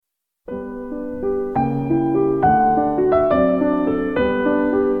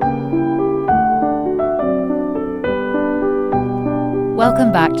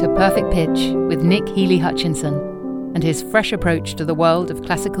Welcome back to Perfect Pitch with Nick Healy-Hutchinson and his fresh approach to the world of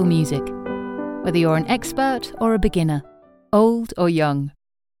classical music. Whether you're an expert or a beginner, old or young,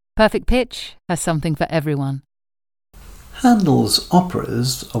 Perfect Pitch has something for everyone. Handel's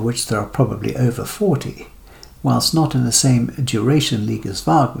operas, of which there are probably over 40, whilst not in the same duration league as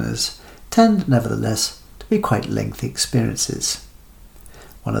Wagner's, tend nevertheless to be quite lengthy experiences.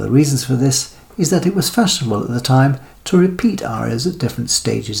 One of the reasons for this is that it was fashionable at the time to repeat arias at different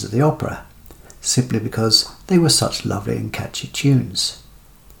stages of the opera, simply because they were such lovely and catchy tunes.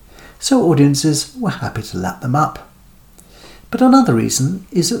 So audiences were happy to lap them up. But another reason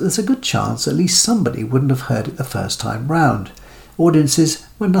is that there's a good chance at least somebody wouldn't have heard it the first time round. Audiences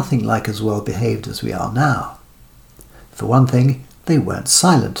were nothing like as well behaved as we are now. For one thing, they weren't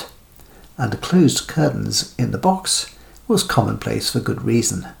silent, and the closed curtains in the box was commonplace for good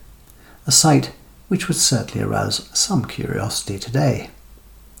reason, a sight which would certainly arouse some curiosity today.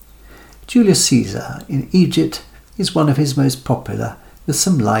 Julius Caesar in Egypt is one of his most popular, with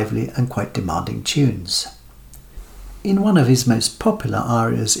some lively and quite demanding tunes. In one of his most popular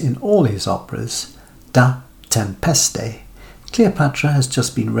arias in all his operas, Da Tempeste, Cleopatra has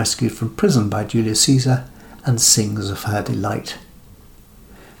just been rescued from prison by Julius Caesar and sings of her delight.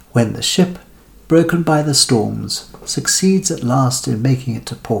 When the ship, broken by the storms, succeeds at last in making it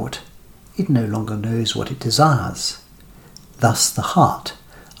to port, it no longer knows what it desires. Thus the heart,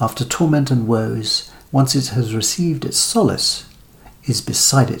 after torment and woes, once it has received its solace, is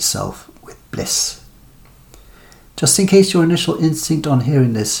beside itself with bliss. Just in case your initial instinct on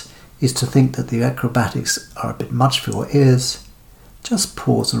hearing this is to think that the acrobatics are a bit much for your ears, just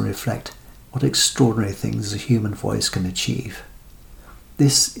pause and reflect what extraordinary things a human voice can achieve.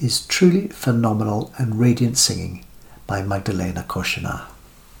 This is truly phenomenal and radiant singing by Magdalena Koschener.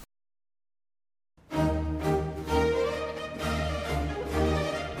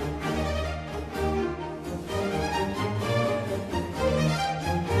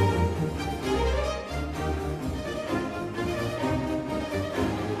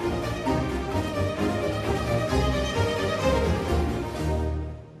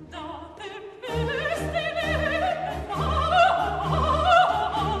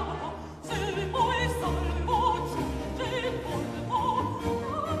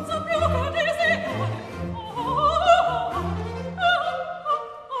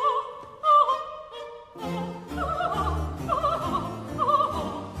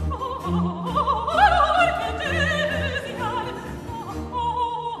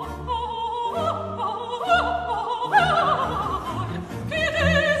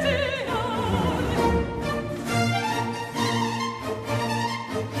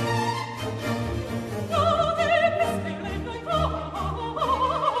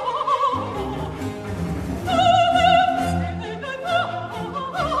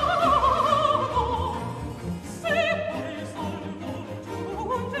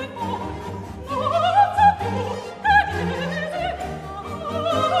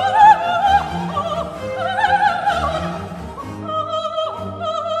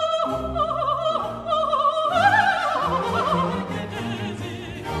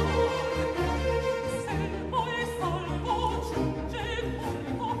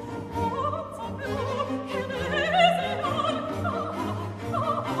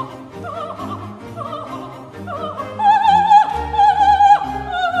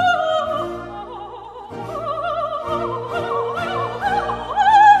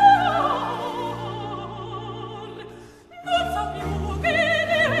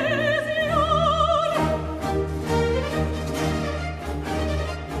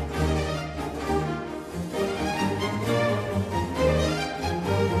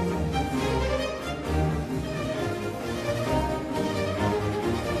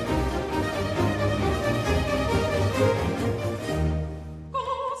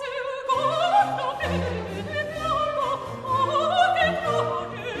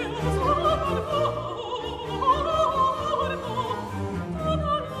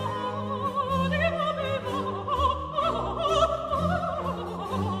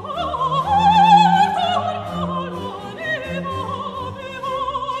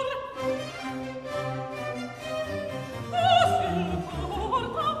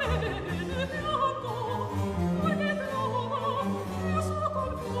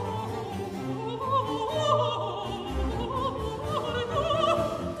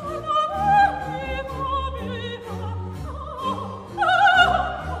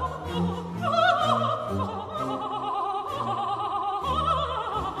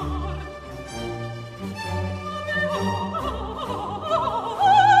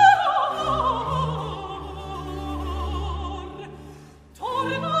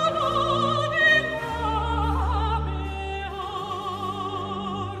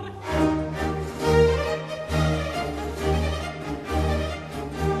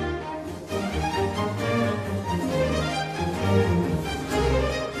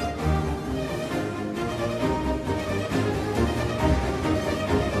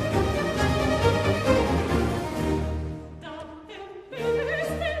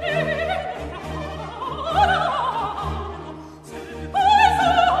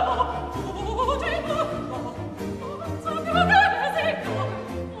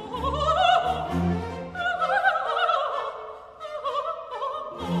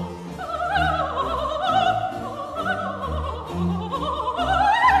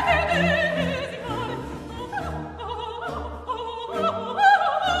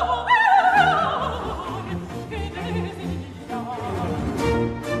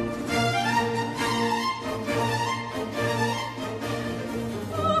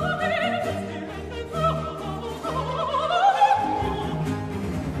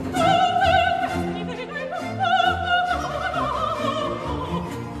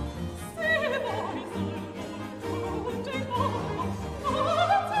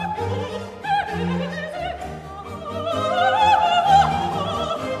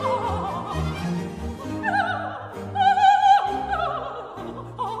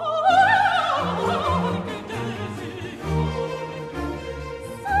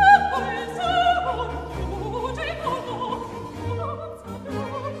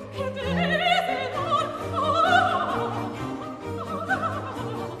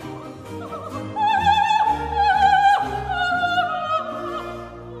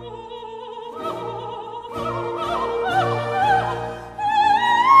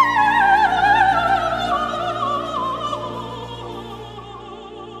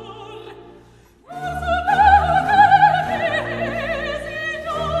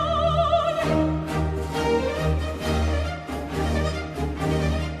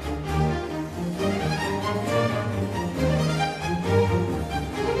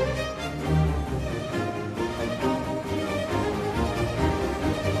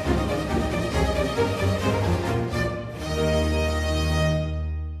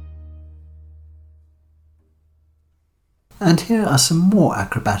 And here are some more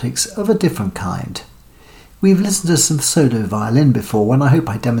acrobatics of a different kind. We've listened to some solo violin before, and I hope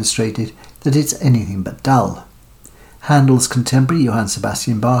I demonstrated that it's anything but dull. Handel's contemporary Johann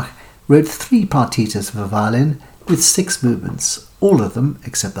Sebastian Bach wrote 3 partitas for violin with 6 movements, all of them,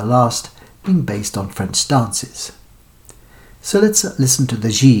 except the last, being based on French dances. So let's listen to the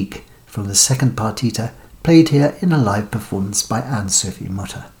Gigue from the second partita, played here in a live performance by Anne-Sophie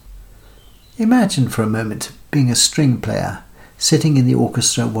Mutter. Imagine for a moment being a string player, sitting in the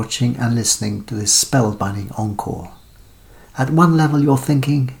orchestra watching and listening to this spellbinding encore. At one level you're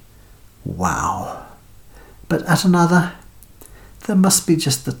thinking, wow. But at another, there must be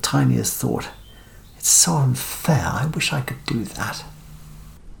just the tiniest thought, it's so unfair, I wish I could do that.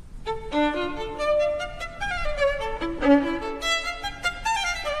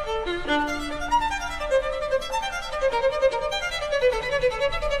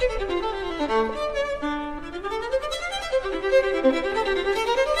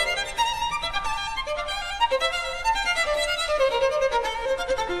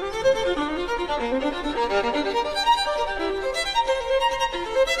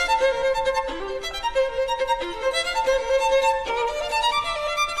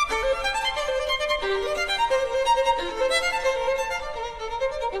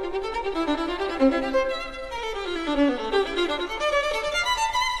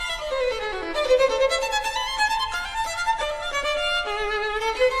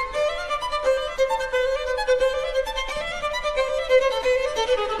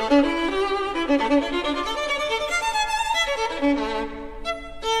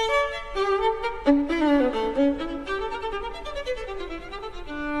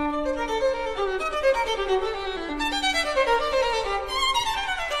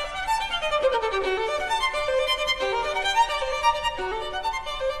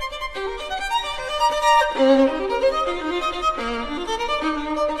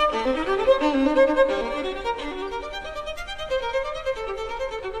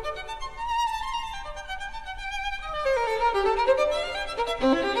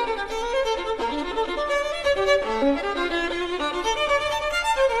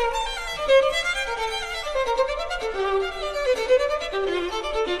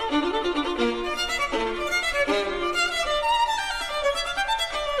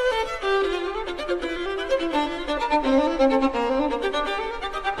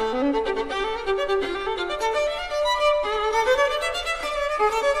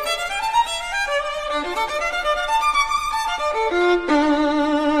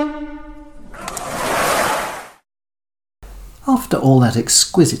 After all that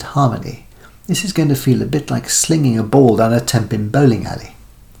exquisite harmony, this is going to feel a bit like slinging a ball down a Tempin bowling alley.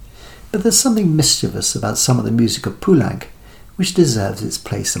 But there's something mischievous about some of the music of Poulenc which deserves its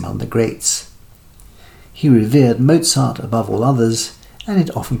place among the greats. He revered Mozart above all others, and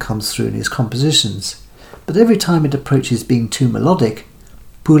it often comes through in his compositions, but every time it approaches being too melodic,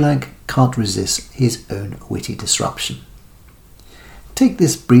 Poulenc can't resist his own witty disruption. Take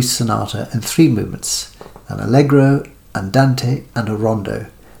this brief sonata in 3 movements, an allegro, andante and a rondo,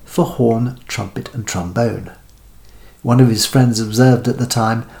 for horn, trumpet and trombone. One of his friends observed at the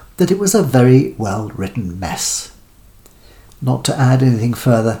time that it was a very well-written mess. Not to add anything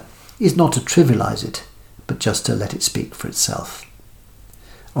further is not to trivialize it, but just to let it speak for itself.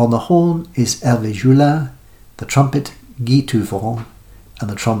 On the horn is Hervé Joulin, the trumpet Guy Touveron, and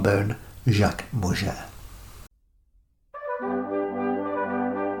the trombone Jacques Mauger.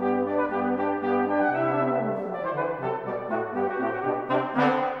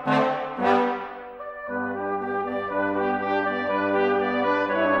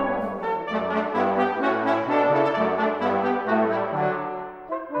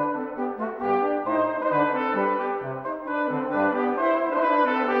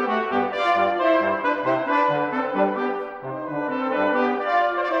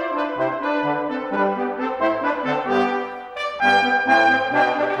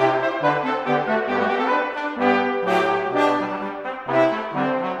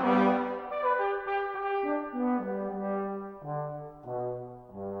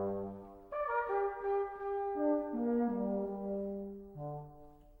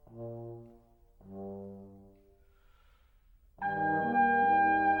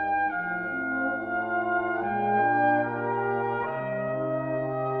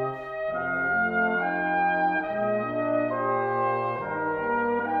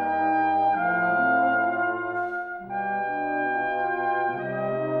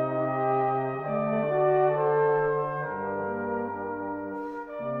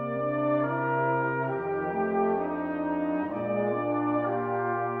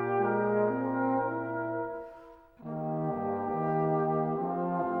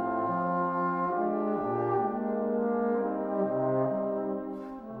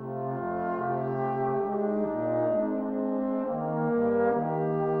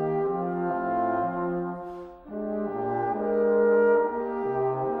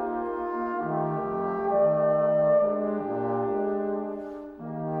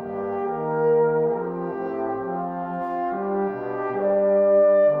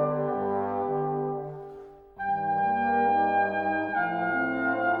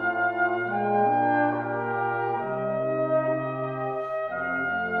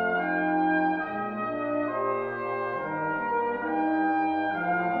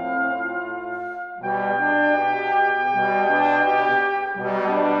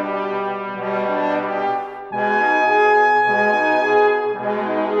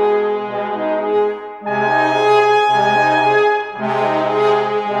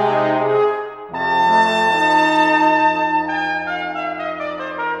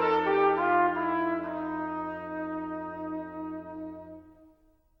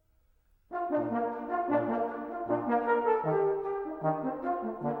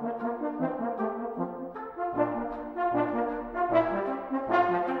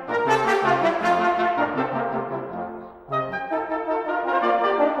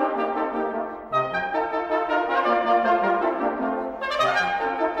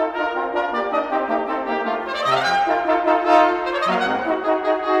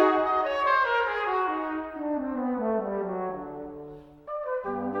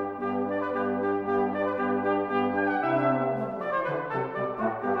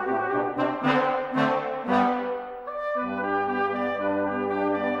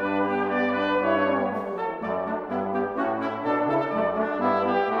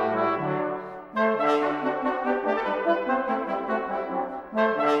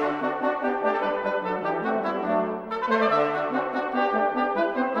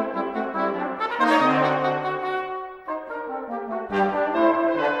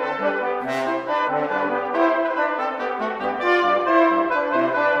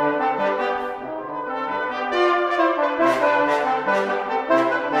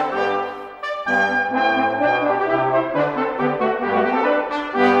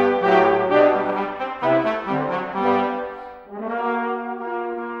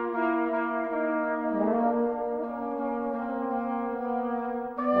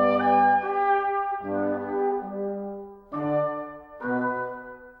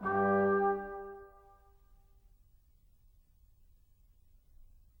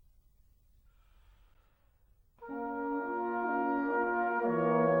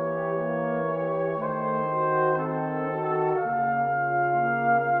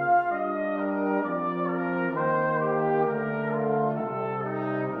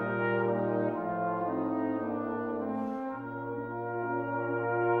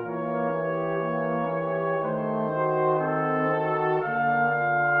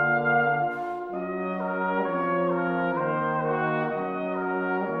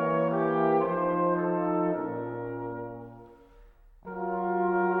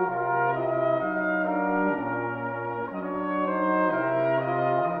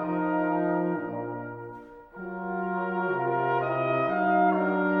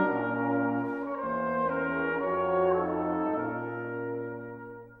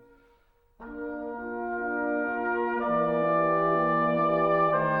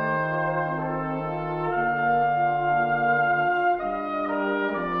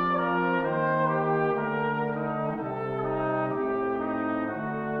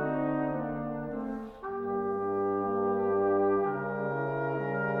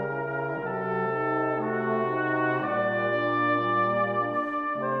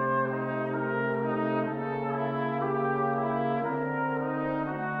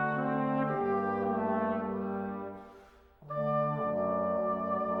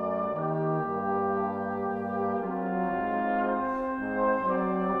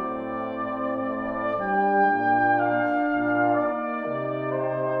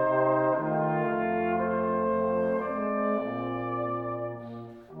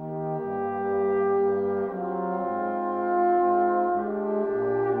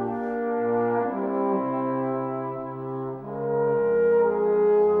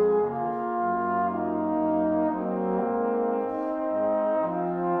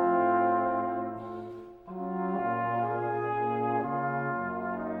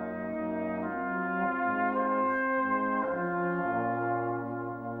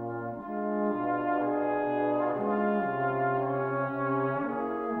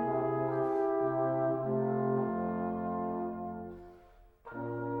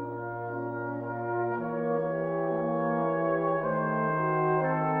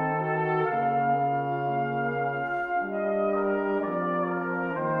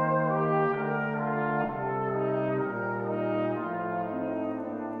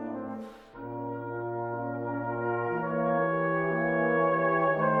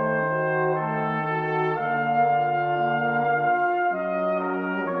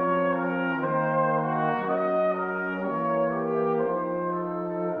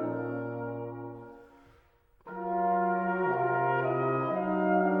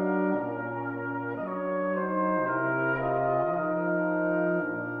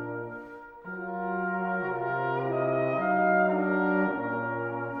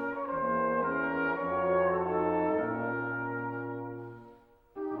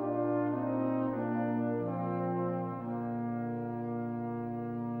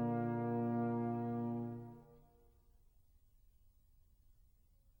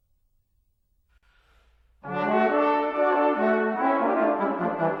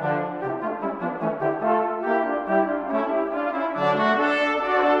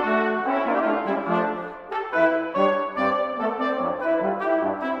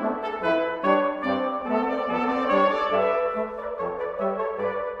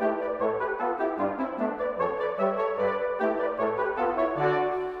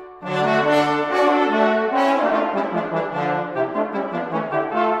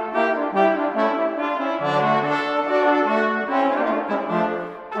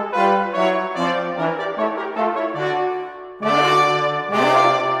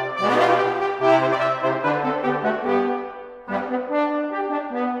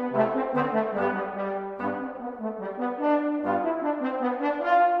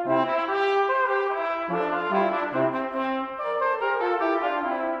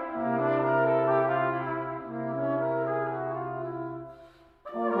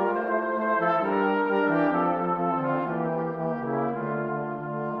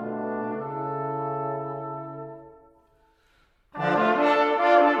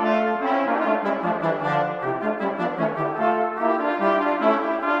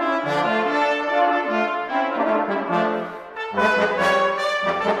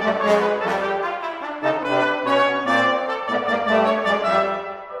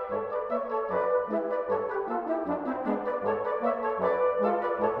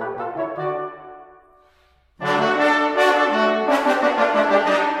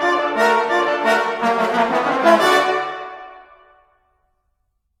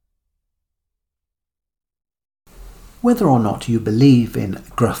 Whether or not you believe in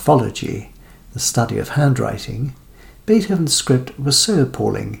graphology, the study of handwriting, Beethoven's script was so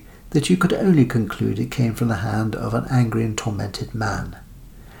appalling that you could only conclude it came from the hand of an angry and tormented man.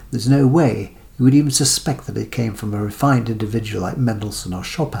 There's no way you would even suspect that it came from a refined individual like Mendelssohn or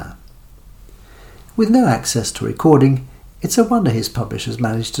Chopin. With no access to recording, it's a wonder his publishers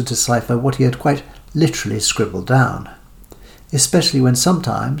managed to decipher what he had quite literally scribbled down, especially when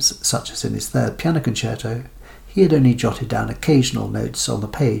sometimes, such as in his third piano concerto, he had only jotted down occasional notes on the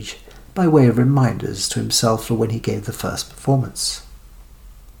page by way of reminders to himself for when he gave the first performance.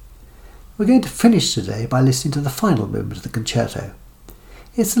 We're going to finish today by listening to the final movement of the concerto.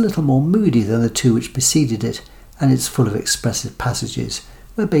 It's a little more moody than the two which preceded it, and it's full of expressive passages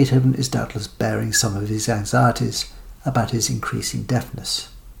where Beethoven is doubtless bearing some of his anxieties about his increasing deafness.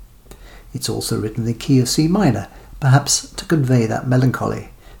 It's also written in the key of C minor, perhaps to convey that melancholy,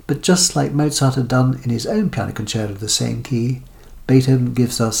 but just like Mozart had done in his own piano concerto of the same key, Beethoven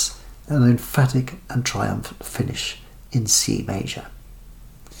gives us an emphatic and triumphant finish in C major.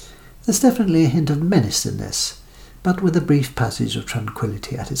 There's definitely a hint of menace in this, but with a brief passage of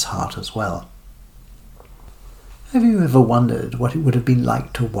tranquility at its heart as well. Have you ever wondered what it would have been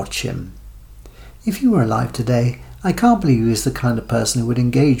like to watch him? If you were alive today, I can't believe he is the kind of person who would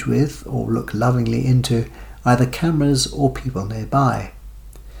engage with, or look lovingly into, either cameras or people nearby.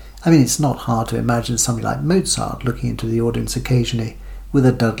 I mean, it's not hard to imagine somebody like Mozart looking into the audience occasionally with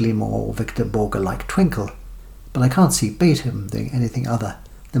a Dudley Moore or Victor Borge-like twinkle, but I can't see Beethoven doing anything other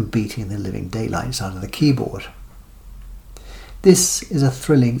than beating the living daylights out of the keyboard. This is a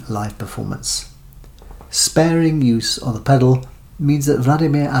thrilling live performance. Sparing use of the pedal means that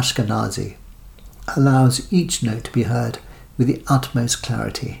Vladimir Ashkenazy allows each note to be heard with the utmost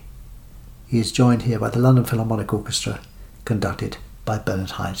clarity. He is joined here by the London Philharmonic Orchestra, conducted by Bernard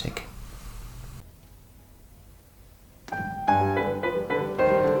Haitink.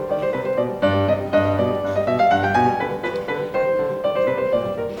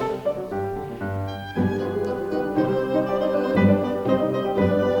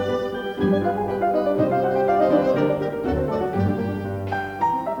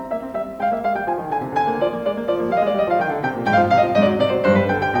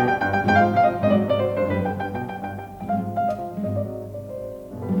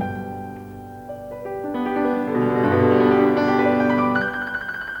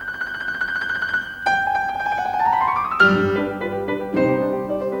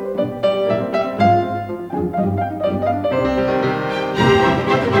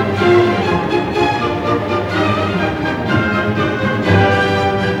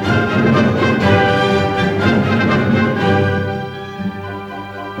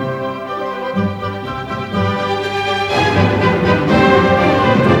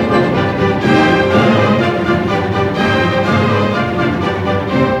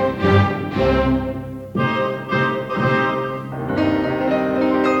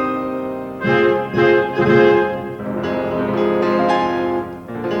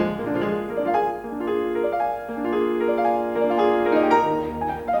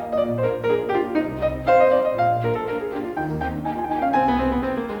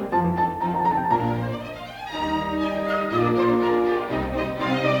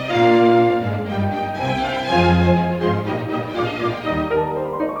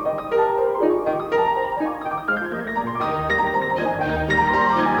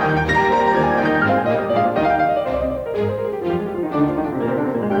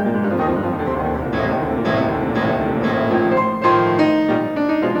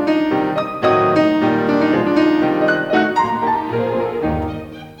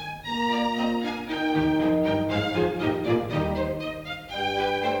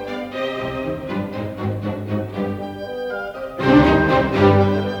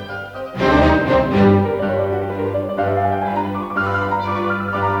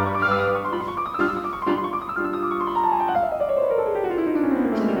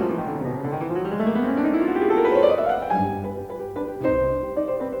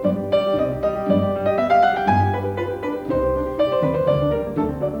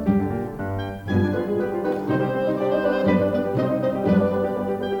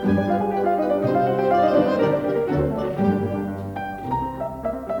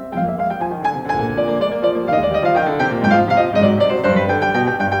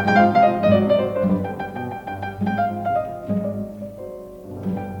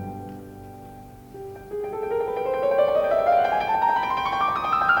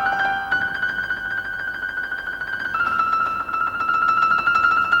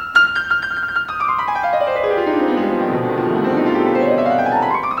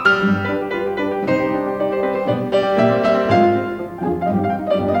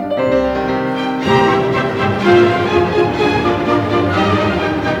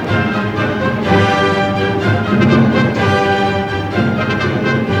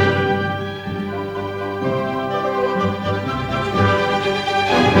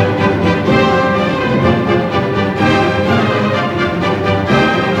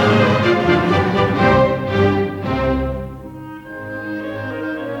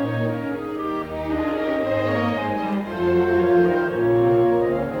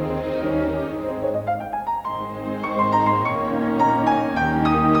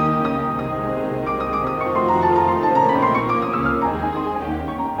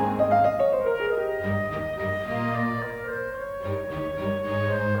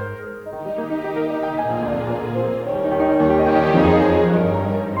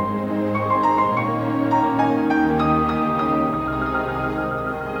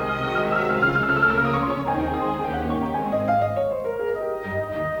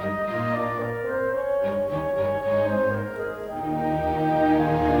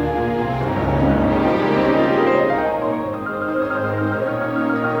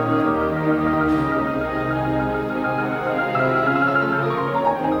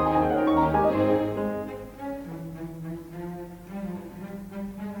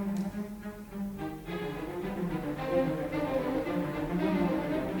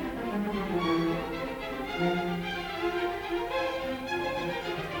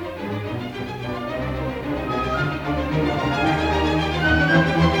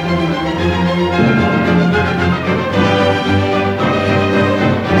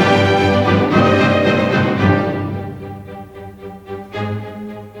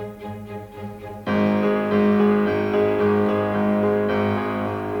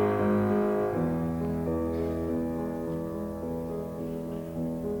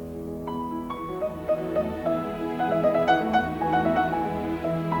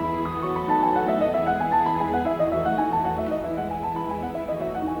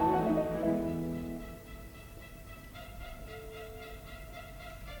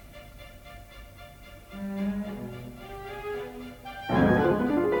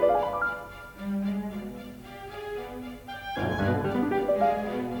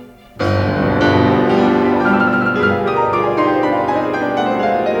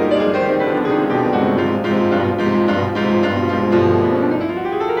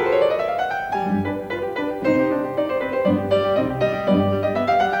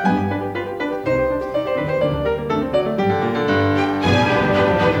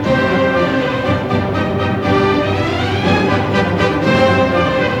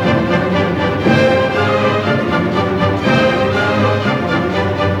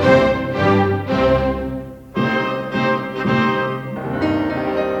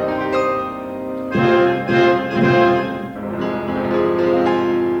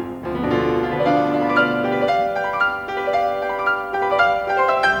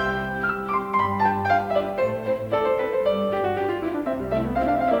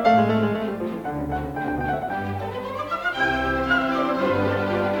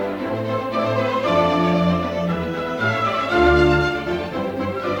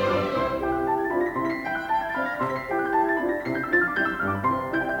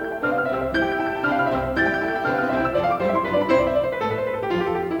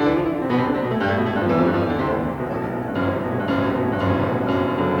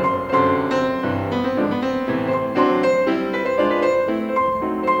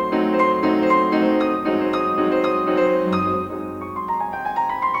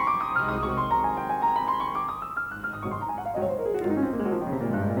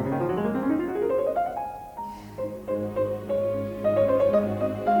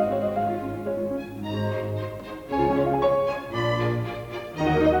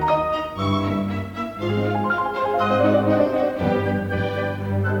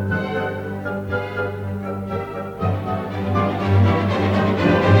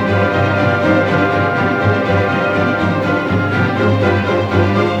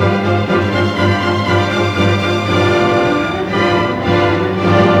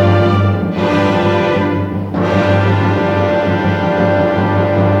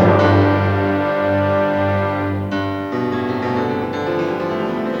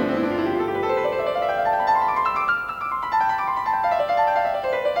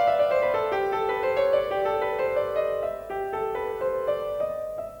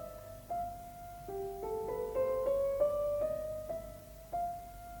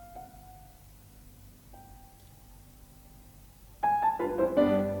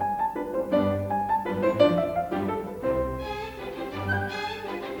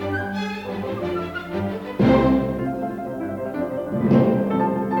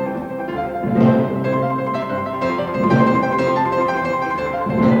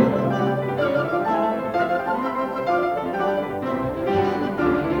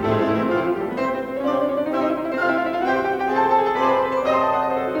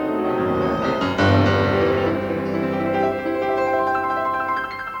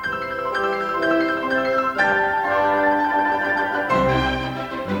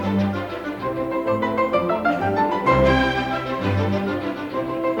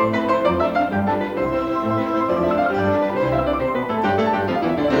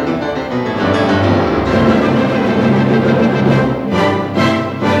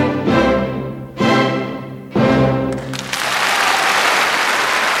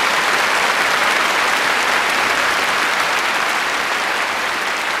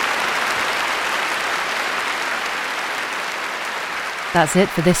 That's it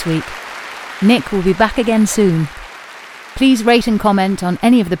for this week. Nick will be back again soon. Please rate and comment on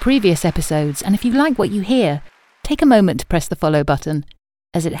any of the previous episodes, and if you like what you hear, take a moment to press the follow button,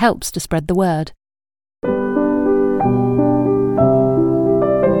 as it helps to spread the word.